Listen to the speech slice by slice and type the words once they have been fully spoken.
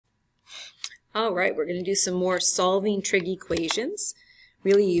All right, we're going to do some more solving trig equations.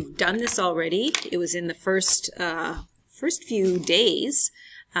 Really, you've done this already. It was in the first few days,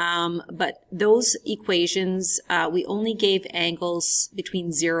 but those equations, we only gave angles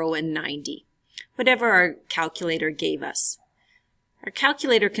between 0 and 90, whatever our calculator gave us. Our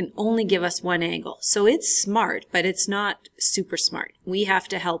calculator can only give us one angle, so it's smart, but it's not super smart. We have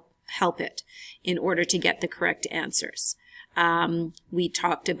to help it in order to get the correct answers. We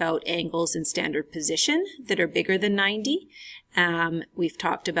talked about angles in standard position that are bigger than 90. We've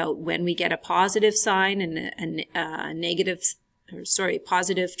talked about when we get a positive sign and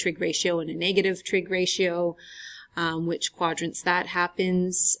positive trig ratio and a negative trig ratio, which quadrants that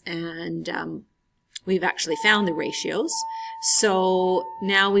happens, and we've actually found the ratios. So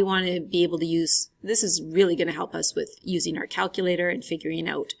now we want to be able to use, this is really going to help us with using our calculator and figuring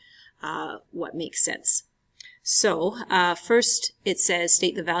out what makes sense. So first it says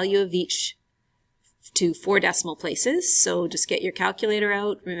state the value of each to 4 decimal places. So just get your calculator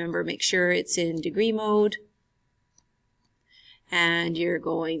out. Remember, make sure it's in degree mode. And you're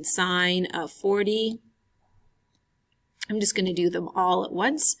going sine of 40. I'm just going to do them all at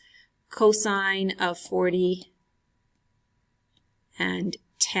once. Cosine of 40 and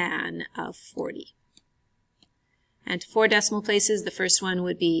tan of 40. And to 4 decimal places, the first one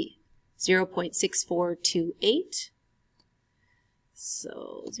would be 0.6428.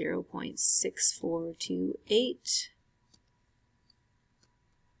 So 0.6428.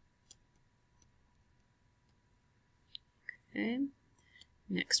 Okay.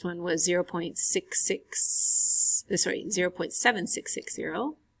 Next one was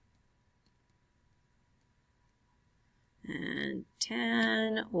 0.7660. And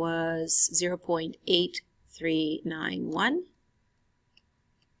tan was 0.8391.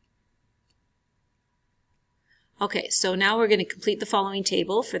 Okay, so now we're going to complete the following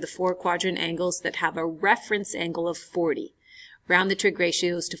table for the 4 quadrant angles that have a reference angle of 40. Round the trig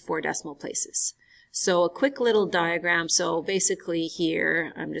ratios to 4 decimal places. So a quick little diagram. So basically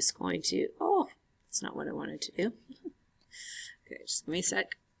here, I'm just going to, that's not what I wanted to do. Okay, just give me a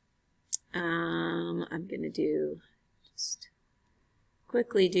sec. I'm going to just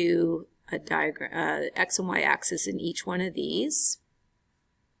quickly do a diagram, X and Y axis in each one of these.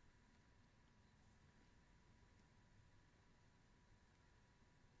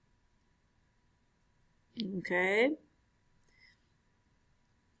 Okay.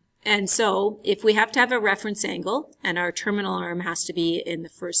 And so if we have to have a reference angle and our terminal arm has to be in the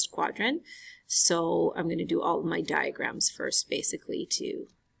first quadrant, so I'm going to do all of my diagrams first basically to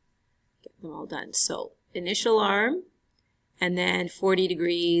get them all done. So initial arm and then 40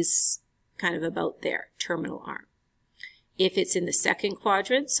 degrees kind of about there, terminal arm. If it's in the second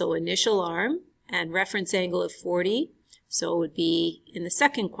quadrant, so initial arm and reference angle of 40, so it would be in the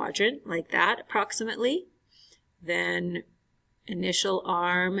second quadrant like that approximately. Then initial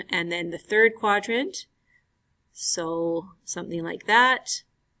arm and then the third quadrant, so something like that.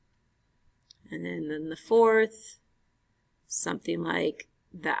 And then the fourth, something like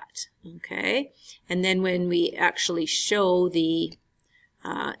that. Okay, and then when we actually show the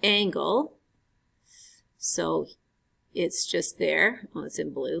angle, so it's just there. Well, it's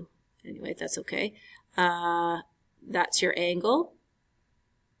in blue. Anyway, that's okay. That's your angle.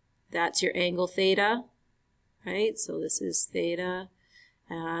 That's your angle theta, right? So this is theta.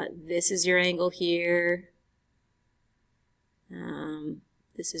 This is your angle here.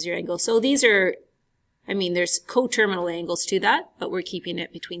 This is your angle. So these are, I mean, there's coterminal angles to that, but we're keeping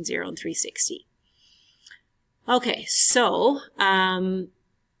it between 0 and 360. Okay, so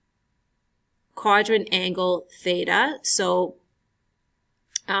quadrant angle theta. So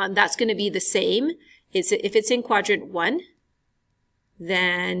that's going to be the same. If it's in quadrant 1,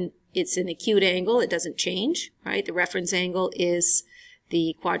 then it's an acute angle. It doesn't change, right? The reference angle is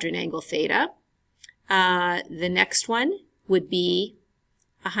the quadrant angle theta. The next one would be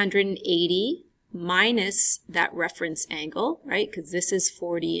 180 minus that reference angle, right? Because this is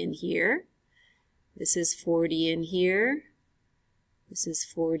 40 in here. This is 40 in here. This is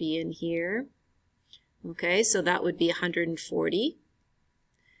 40 in here. Okay, so that would be 140.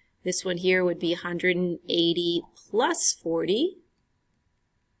 This one here would be 180 plus 40,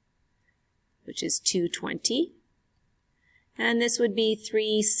 which is 220. And this would be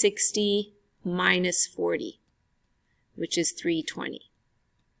 360 minus 40, which is 320.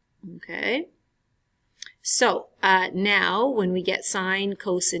 Okay. So now when we get sine,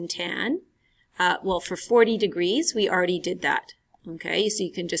 cos, and tan, well, for 40 degrees, we already did that. Okay, so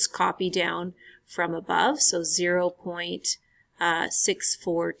you can just copy down from above. So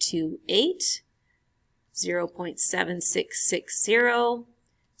 0.6428, 0.7660,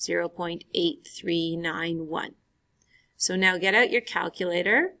 0.8391. So now get out your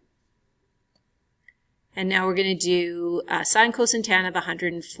calculator. And now we're going to do sine, cosine, tan of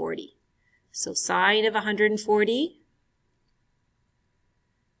 140. So sine of 140,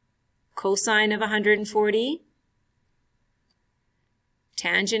 cosine of 140,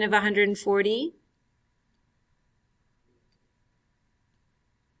 tangent of 140.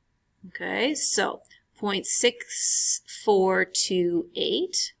 Okay, so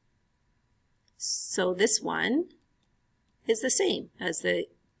 0.6428. So this one is the same as the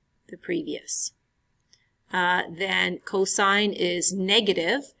previous. Then cosine is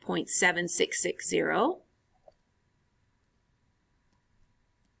negative 0.7660.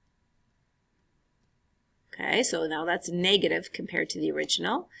 Okay, so now that's negative compared to the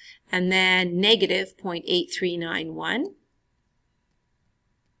original. And then negative 0.8391.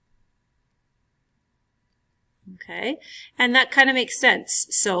 Okay, and that kind of makes sense.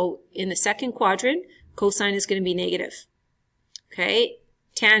 So in the second quadrant, cosine is going to be negative. Okay,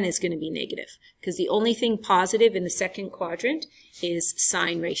 tan is going to be negative because the only thing positive in the second quadrant is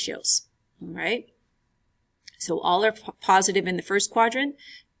sine ratios. All right, so all are positive in the first quadrant,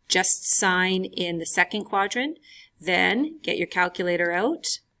 just sine in the second quadrant. Then get your calculator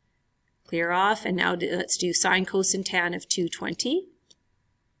out, clear off, and now let's do sine, cosine, tan of 220.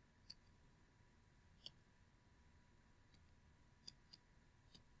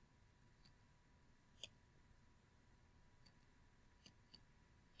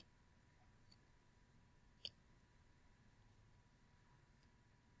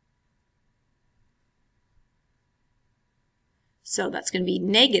 So that's going to be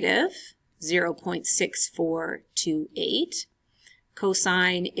negative 0.6428.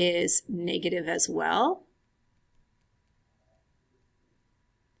 Cosine is negative as well.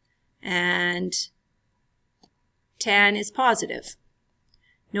 And tan is positive.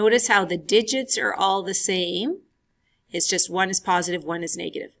 Notice how the digits are all the same. It's just one is positive, one is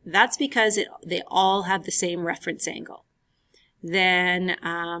negative. That's because they all have the same reference angle. Then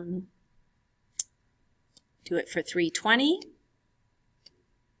do it for 320.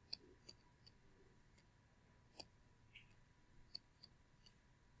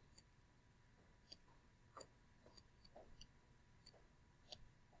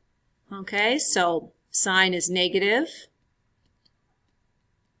 Okay, so sine is negative,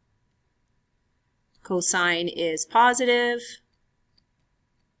 cosine is positive,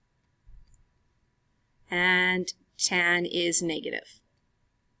 and tan is negative.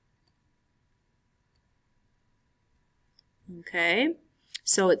 Okay,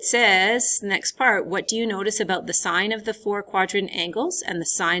 so it says, next part, what do you notice about the sine of the four quadrant angles and the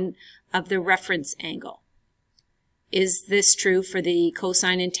sine of the reference angle? Is this true for the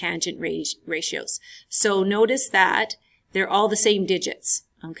cosine and tangent ratios? So notice that they're all the same digits,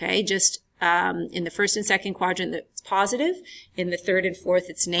 okay? Just in the first and second quadrant it's positive, in the third and fourth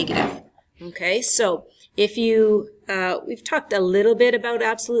it's negative, okay? So if you, we've talked a little bit about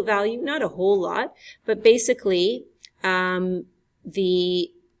absolute value, not a whole lot, but basically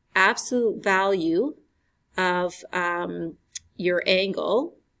the absolute value of your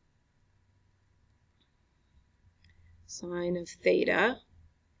angle, sine of theta,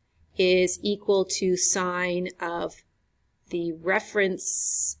 is equal to sine of the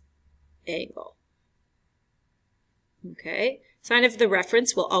reference angle. Okay, sine of the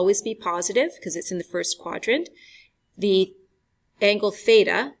reference will always be positive because it's in the first quadrant. The angle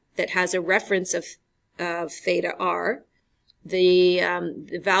theta that has a reference of theta r, the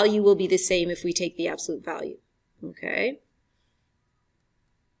value will be the same if we take the absolute value. Okay.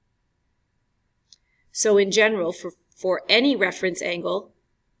 So in general, for any reference angle,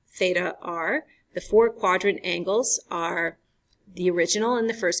 theta r, the four quadrant angles are the original in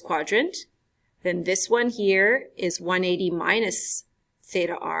the first quadrant. Then this one here is 180 minus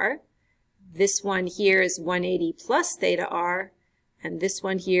theta r. This one here is 180 plus theta r. And this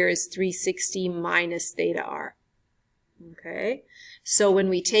one here is 360 minus theta r. Okay, so when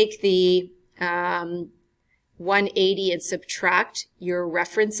we take the 180 and subtract your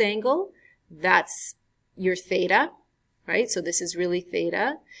reference angle, that's your theta. Right, so this is really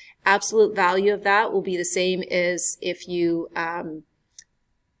theta. Absolute value of that will be the same as if you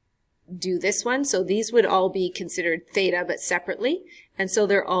do this one. So these would all be considered theta, but separately. And so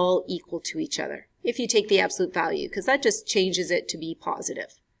they're all equal to each other if you take the absolute value, because that just changes it to be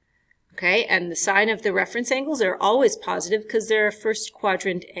positive. Okay, and the sine of the reference angles are always positive because they're first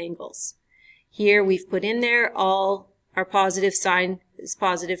quadrant angles. Here we've put in there all our positive, sine is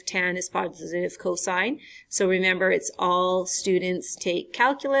positive, tan is positive, cosine. So remember, it's all students take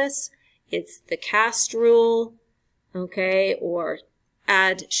calculus. It's the cast rule, okay, or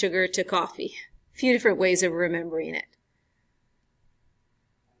add sugar to coffee. A few different ways of remembering it.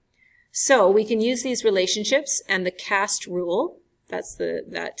 So we can use these relationships and the cast rule, that's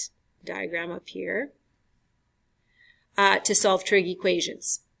that diagram up here, to solve trig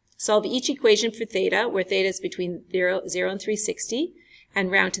equations. Solve each equation for theta, where theta is between 0 and 360, and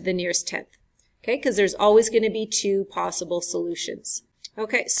round to the nearest tenth. Okay, because there's always going to be two possible solutions.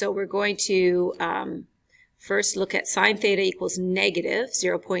 Okay, so we're going to first look at sine theta equals negative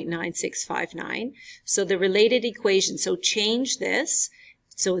 0.9659. So the related equation, so change this.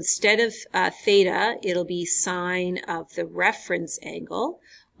 So instead of theta, it'll be sine of the reference angle.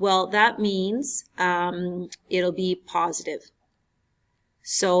 Well, that means it'll be positive.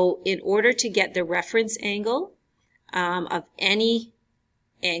 So in order to get the reference angle of any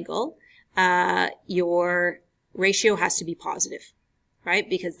angle, your ratio has to be positive, right?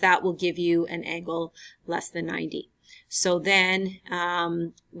 Because that will give you an angle less than 90. So then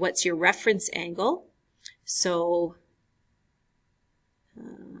what's your reference angle? So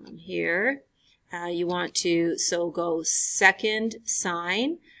here you want to go second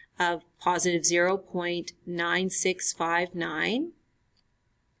sine of positive 0.9659.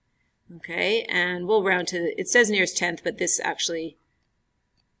 Okay, and we'll round to, it says nearest tenth, but this actually,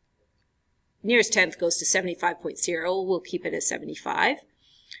 nearest tenth goes to 75.0. We'll keep it as 75.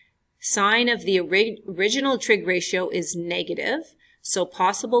 Sine of the original trig ratio is negative. So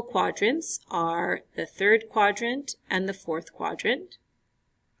possible quadrants are the third quadrant and the fourth quadrant.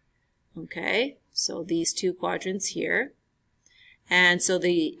 Okay, so these two quadrants here. And so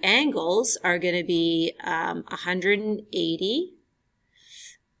the angles are going to be 180.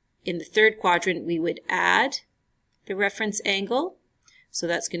 In the third quadrant, we would add the reference angle. So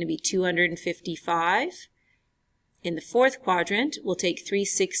that's going to be 255. In the fourth quadrant, we'll take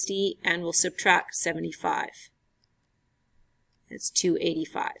 360 and we'll subtract 75. It's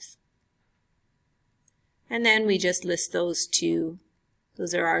 285. And then we just list those two.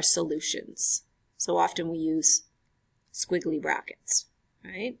 Those are our solutions. So often we use squiggly brackets,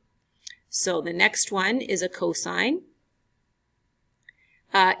 right? So the next one is a cosine.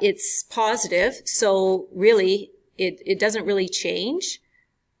 It's positive, so really it doesn't really change,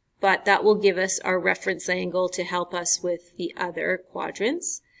 but that will give us our reference angle to help us with the other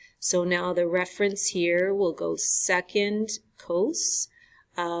quadrants. So now the reference here will go second cos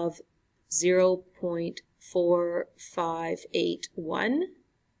of 0.4581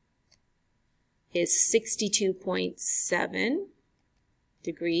 is 62.7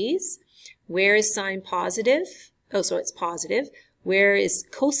 degrees. Where is sine positive? Oh, so it's positive. Where is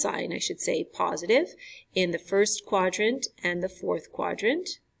cosine, I should say, positive? In the first quadrant and the fourth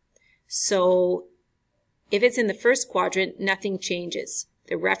quadrant. So if it's in the first quadrant, nothing changes.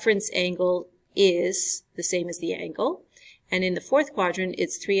 The reference angle is the same as the angle. And in the fourth quadrant,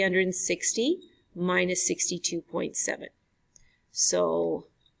 it's 360 minus 62.7. So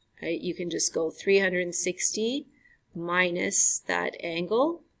you can just go 360 minus that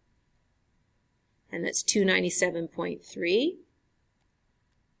angle, and that's 297.3.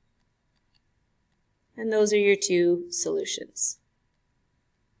 And those are your two solutions.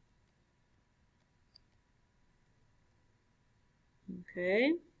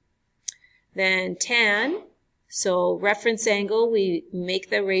 Okay. Then tan, so reference angle, we make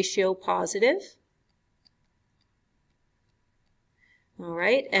the ratio positive. All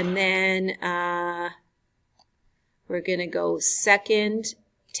right, and then we're going to go second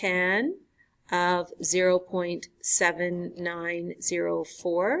tan of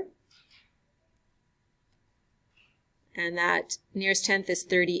 0.7904. And that nearest tenth is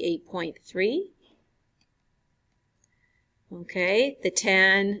 38.3. Okay,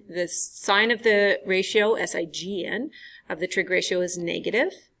 the sign of the ratio, SIGN, of the trig ratio is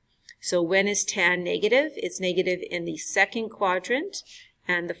negative. So when is tan negative? It's negative in the second quadrant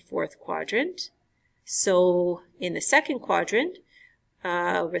and the fourth quadrant. So in the second quadrant,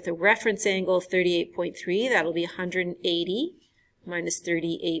 with a reference angle of 38.3, that'll be 180 minus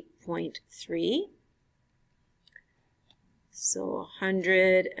 38.3. So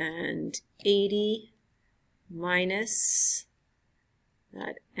 180 minus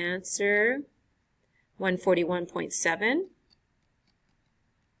that answer, 141.7.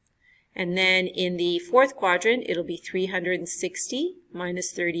 And then in the fourth quadrant, it'll be 360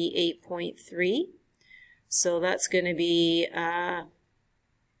 minus 38.3. So that's going to be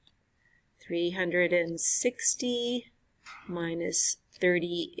 360 minus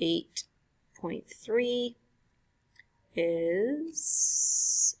 38.3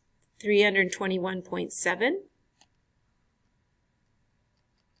 is 321.7.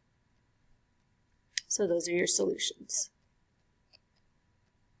 So those are your solutions.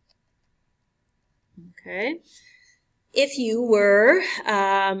 Okay. If you were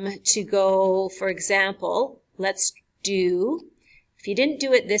to go, for example, let's do, if you didn't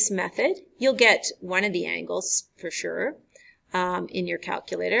do it this method, you'll get one of the angles for sure in your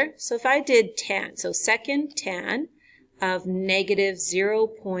calculator. So if I did tan, so second tan of negative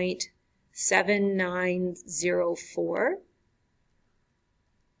 0.7904,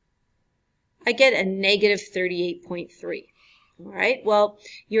 I get a negative 38.3. All right, well,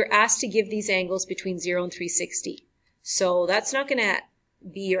 you're asked to give these angles between 0 and 360. So that's not going to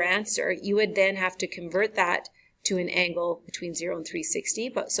be your answer. You would then have to convert that to an angle between 0 and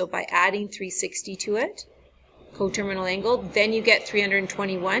 360. So by adding 360 to it, coterminal angle, then you get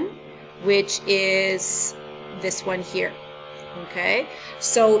 321, which is this one here. Okay,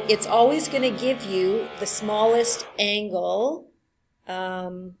 so it's always going to give you the smallest angle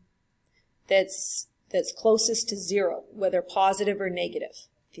that's closest to 0, whether positive or negative,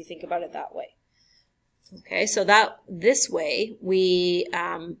 if you think about it that way. Okay, so this way we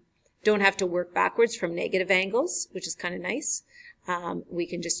don't have to work backwards from negative angles, which is kind of nice. We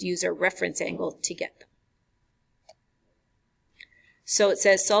can just use our reference angle to get them. So it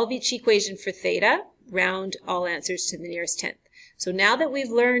says solve each equation for theta, round all answers to the nearest tenth. So now that we've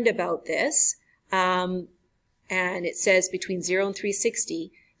learned about this, and it says between 0 and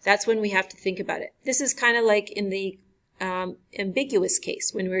 360, that's when we have to think about it. This is kind of like in the ambiguous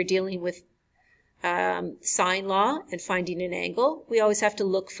case when we're dealing with sine law and finding an angle. We always have to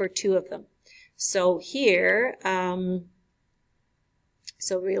look for two of them. So here,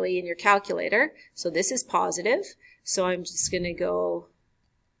 so really in your calculator, so this is positive. So I'm just going to go,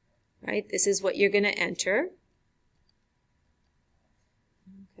 right, this is what you're going to enter.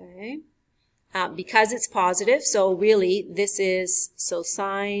 Okay. Because it's positive, so really this is, so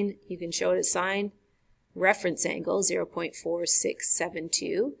sine, you can show it as sine reference angle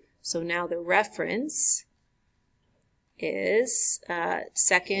 0.4672. So now the reference is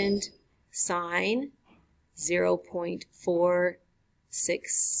second sine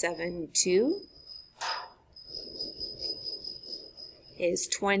 0.4672 is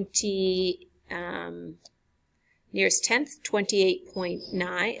 20, nearest tenth,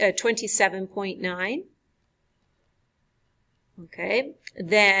 27.9. Okay,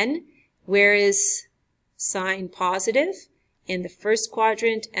 then where is sine positive? In the first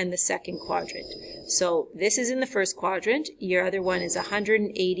quadrant and the second quadrant. So this is in the first quadrant. Your other one is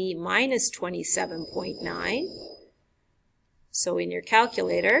 180 minus 27.9. So in your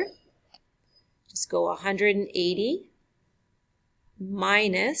calculator, just go 180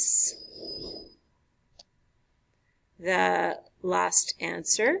 minus the last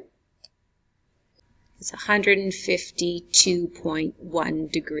answer is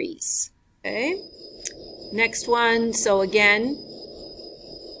 152.1 degrees. Okay. Next one, so again,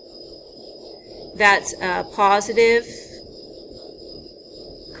 that's a positive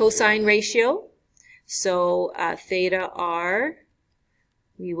cosine ratio. So theta r,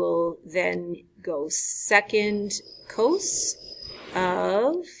 we will then go second cos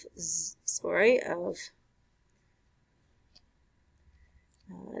of,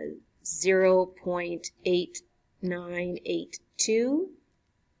 0.8982.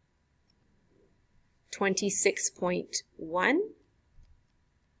 26.1.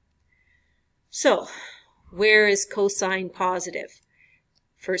 So, where is cosine positive?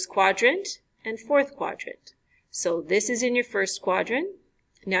 First quadrant and fourth quadrant. So this is in your first quadrant.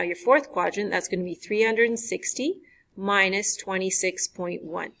 Now your fourth quadrant, that's going to be 360 minus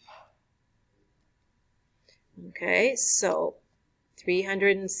 26.1. Okay, so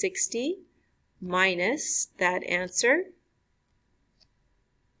 360 minus that answer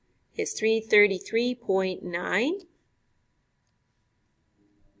is 333.9.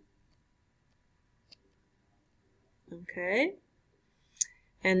 Okay.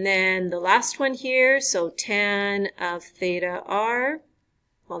 And then the last one here, so tan of theta r,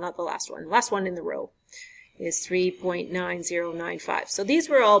 well, not the last one in the row is 3.9095. So these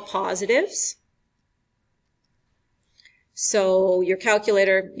were all positives. So your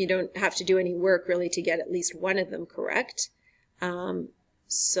calculator, you don't have to do any work really to get at least one of them correct.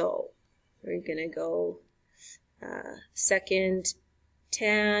 So we're going to go second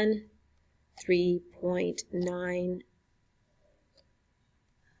tan 3.90,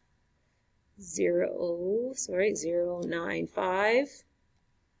 095.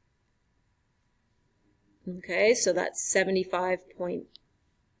 Okay, so that's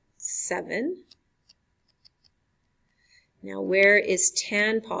 75.7. Now where is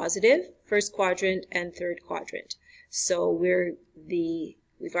tan positive? First quadrant and third quadrant. So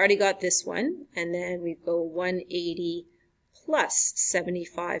we've already got this one, and then we go 180 plus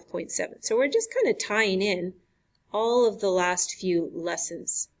 75.7. So we're just kind of tying in all of the last few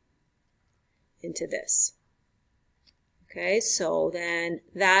lessons into this. Okay, so then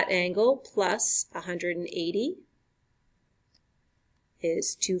that angle plus 180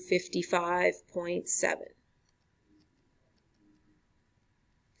 is 255.7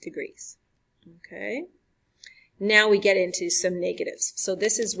 degrees. Okay, now we get into some negatives. So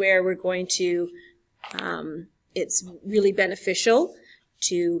this is where we're going to, it's really beneficial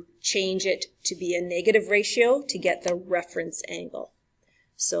to change it to be a negative ratio to get the reference angle.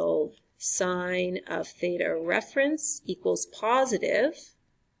 So sine of theta reference equals positive.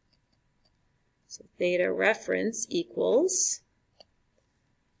 So theta reference equals,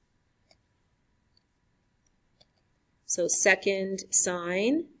 so second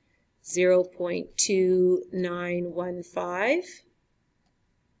sine 0.2915,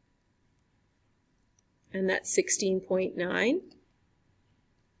 and that's 16.9.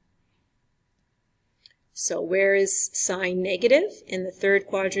 So where is sine negative? In the third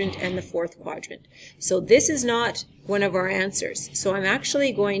quadrant and the fourth quadrant. So this is not one of our answers. So I'm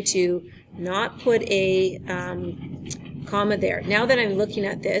actually going to not put a comma there. Now that I'm looking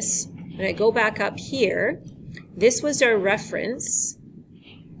at this, when I go back up here, this was our reference.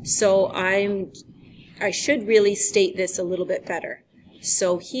 So I should really state this a little bit better.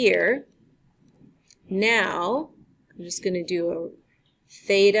 So here, now, I'm just going to do a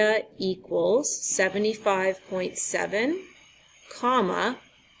theta equals 75.7, comma,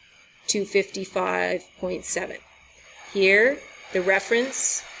 255.7. Here, the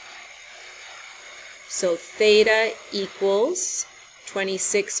reference, so theta equals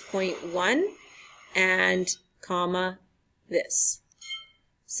 26.1 and comma this.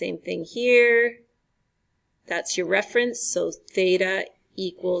 Same thing here. That's your reference, so theta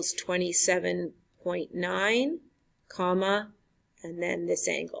equals 27.9, comma, and then this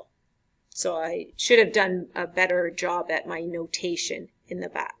angle. So I should have done a better job at my notation in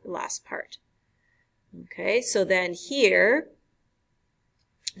the last part. Okay, so then here,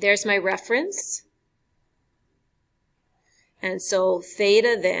 there's my reference. And so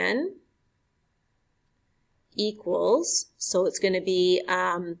theta then equals, so it's going to be,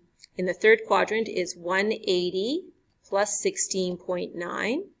 in the third quadrant is 180 plus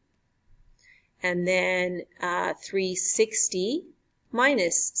 16.9. And then 360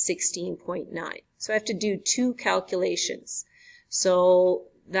 minus 16.9. So I have to do two calculations. So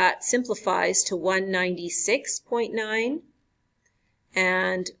that simplifies to 196.9.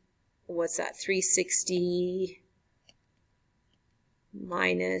 And what's that? 360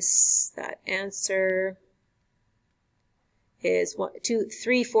 minus that answer is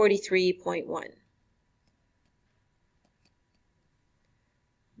 343.1.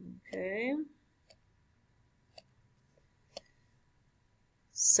 Okay.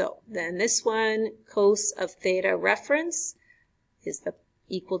 So then this one, cos of theta reference is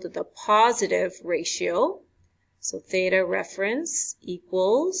equal to the positive ratio. So theta reference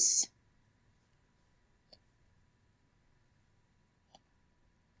equals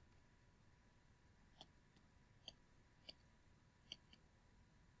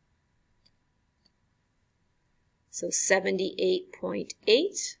so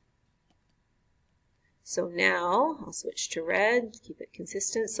 78.8. So now I'll switch to red, keep it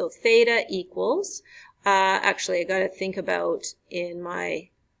consistent. So theta equals, actually I got to think about in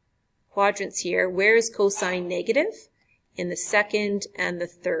my quadrants here, where is cosine negative? In the second and the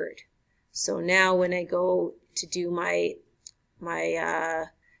third. So now when I go to do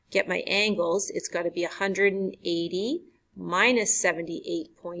get my angles, it's got to be 180 minus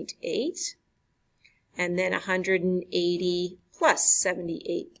 78.8, and then 180 plus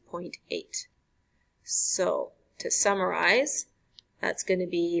 78.8. So to summarize, that's going to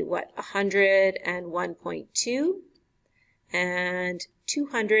be what, 101.2 and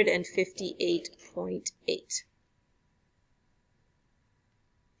 258.8.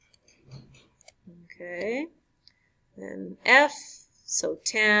 Okay, then F, so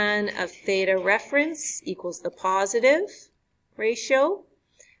tan of theta reference equals the positive ratio.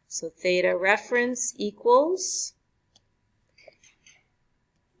 So theta reference equals,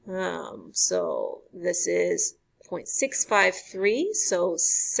 so this is 0.653, so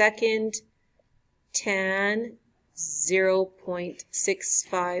second tan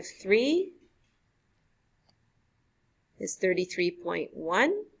 0.653 is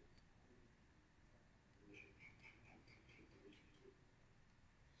 33.1.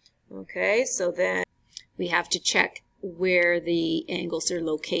 Okay, so then we have to check where the angles are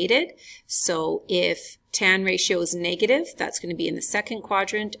located. So if tan ratio is negative, that's going to be in the second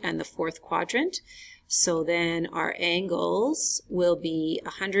quadrant and the fourth quadrant. So then our angles will be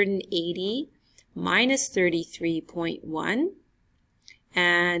 180 minus 33.1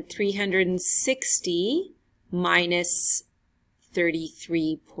 and 360 minus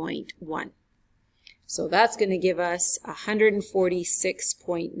 33.1. So that's going to give us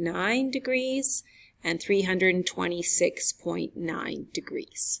 146.9 degrees and 326.9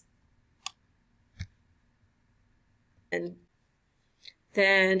 degrees. And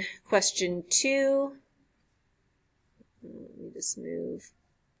then question 2, let me just move,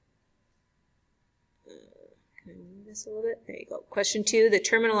 can I move this a little bit? There you go. Question 2, the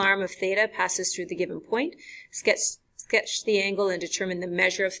terminal arm of theta passes through the given point. Sketch the angle and determine the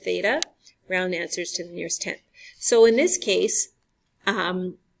measure of theta. Round answers to the nearest tenth. So in this case,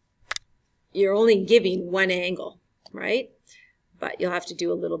 you're only giving one angle, right? But you'll have to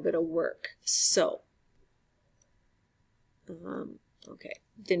do a little bit of work. So, okay,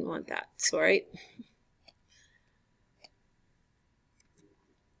 didn't want that, sorry.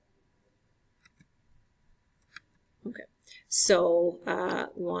 Okay, so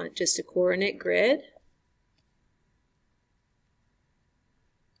want just a coordinate grid.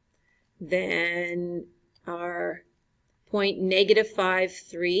 Then our point negative 5,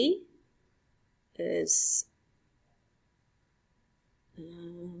 3 is,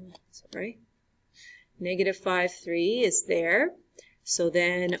 negative 5, 3 is there. So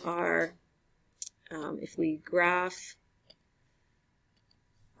then our, if we graph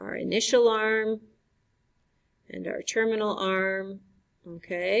our initial arm and our terminal arm,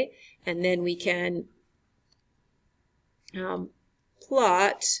 okay, and then we can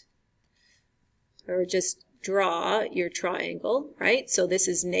plot or just draw your triangle, right? So this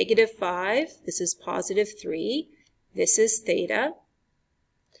is negative 5, this is positive 3, this is theta.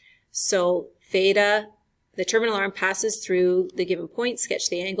 So theta, the terminal arm passes through the given point, sketch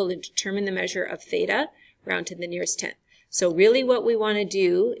the angle and determine the measure of theta, round to the nearest tenth. So really what we want to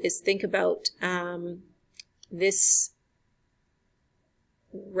do is think about this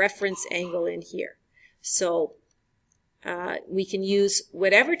reference angle in here. So we can use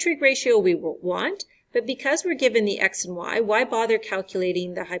whatever trig ratio we want, but because we're given the x and y, why bother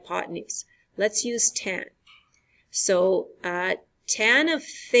calculating the hypotenuse? Let's use tan. So tan of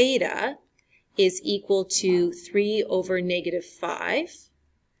theta is equal to 3 over negative 5,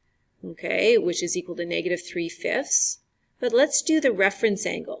 okay, which is equal to negative 3/5. But let's do the reference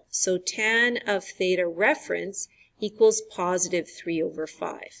angle. So tan of theta reference equals positive 3 over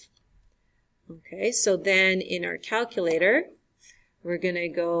 5. Okay, so then in our calculator, we're going to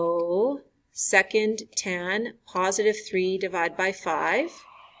go second tan positive 3 divided by 5.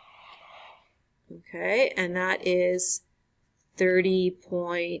 Okay, and that is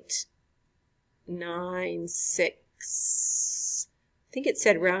 30.96. I think it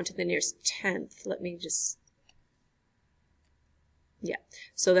said round to the nearest tenth. Let me just, yeah.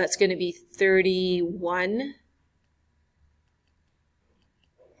 So that's going to be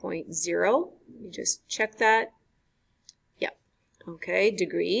 31.0. Let me just check that. Yeah. Okay,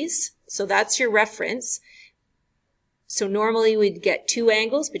 degrees. So that's your reference. So normally we'd get two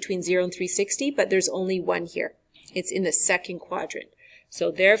angles between 0 and 360, but there's only one here. It's in the second quadrant.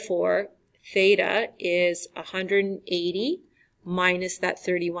 So therefore, theta is 180 minus that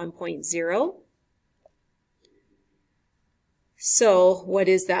 31.0. So what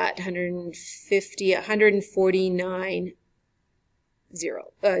is that? 149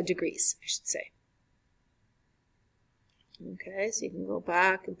 degrees, I should say. Okay, so you can go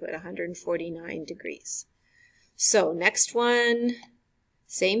back and put 149 degrees. So next one,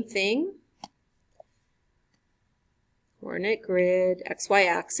 same thing. Coordinate grid, XY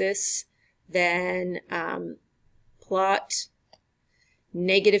axis, then plot -2,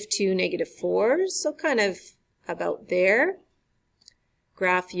 -4, so kind of about there.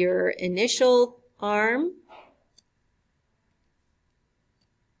 Graph your initial arm.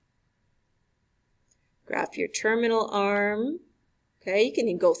 Graph your terminal arm. Okay, you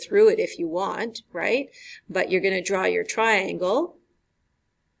can go through it if you want, right? But you're going to draw your triangle.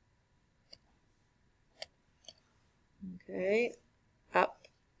 Okay, up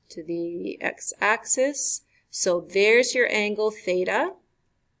to the x-axis. So there's your angle theta.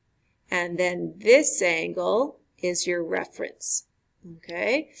 And then this angle is your reference.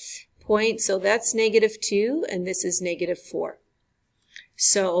 Okay, point, so that's -2 and this is -4.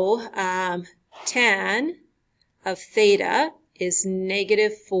 So tan of theta is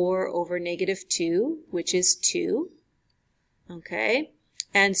 -4 over -2, which is 2. Okay,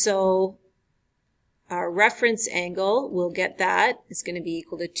 and so our reference angle, we'll get that, is going to be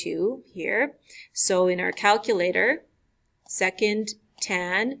equal to 2 here. So in our calculator, second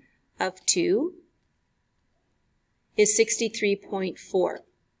tan of 2 is 63.4.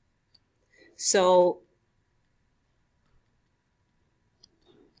 So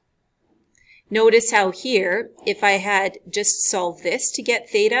notice how here, if I had just solved this to get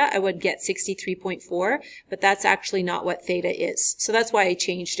theta, I would get 63.4, but that's actually not what theta is. So that's why I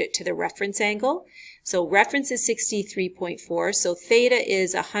changed it to the reference angle. So reference is 63.4, so theta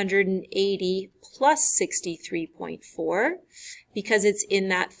is 180 plus 63.4 because it's in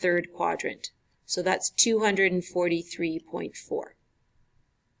that third quadrant. So that's 243.4.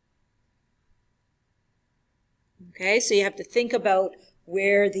 Okay, so you have to think about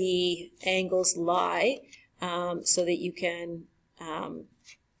where the angles lie so that you can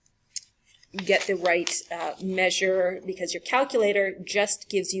get the right measure, because your calculator just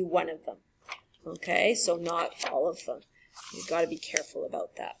gives you one of them. Okay, so not all of them. You've got to be careful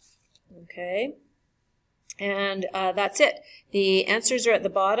about that. Okay, and that's it. The answers are at the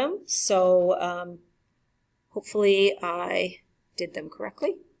bottom, so hopefully I did them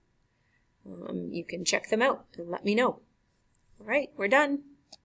correctly. You can check them out and let me know. All right, we're done.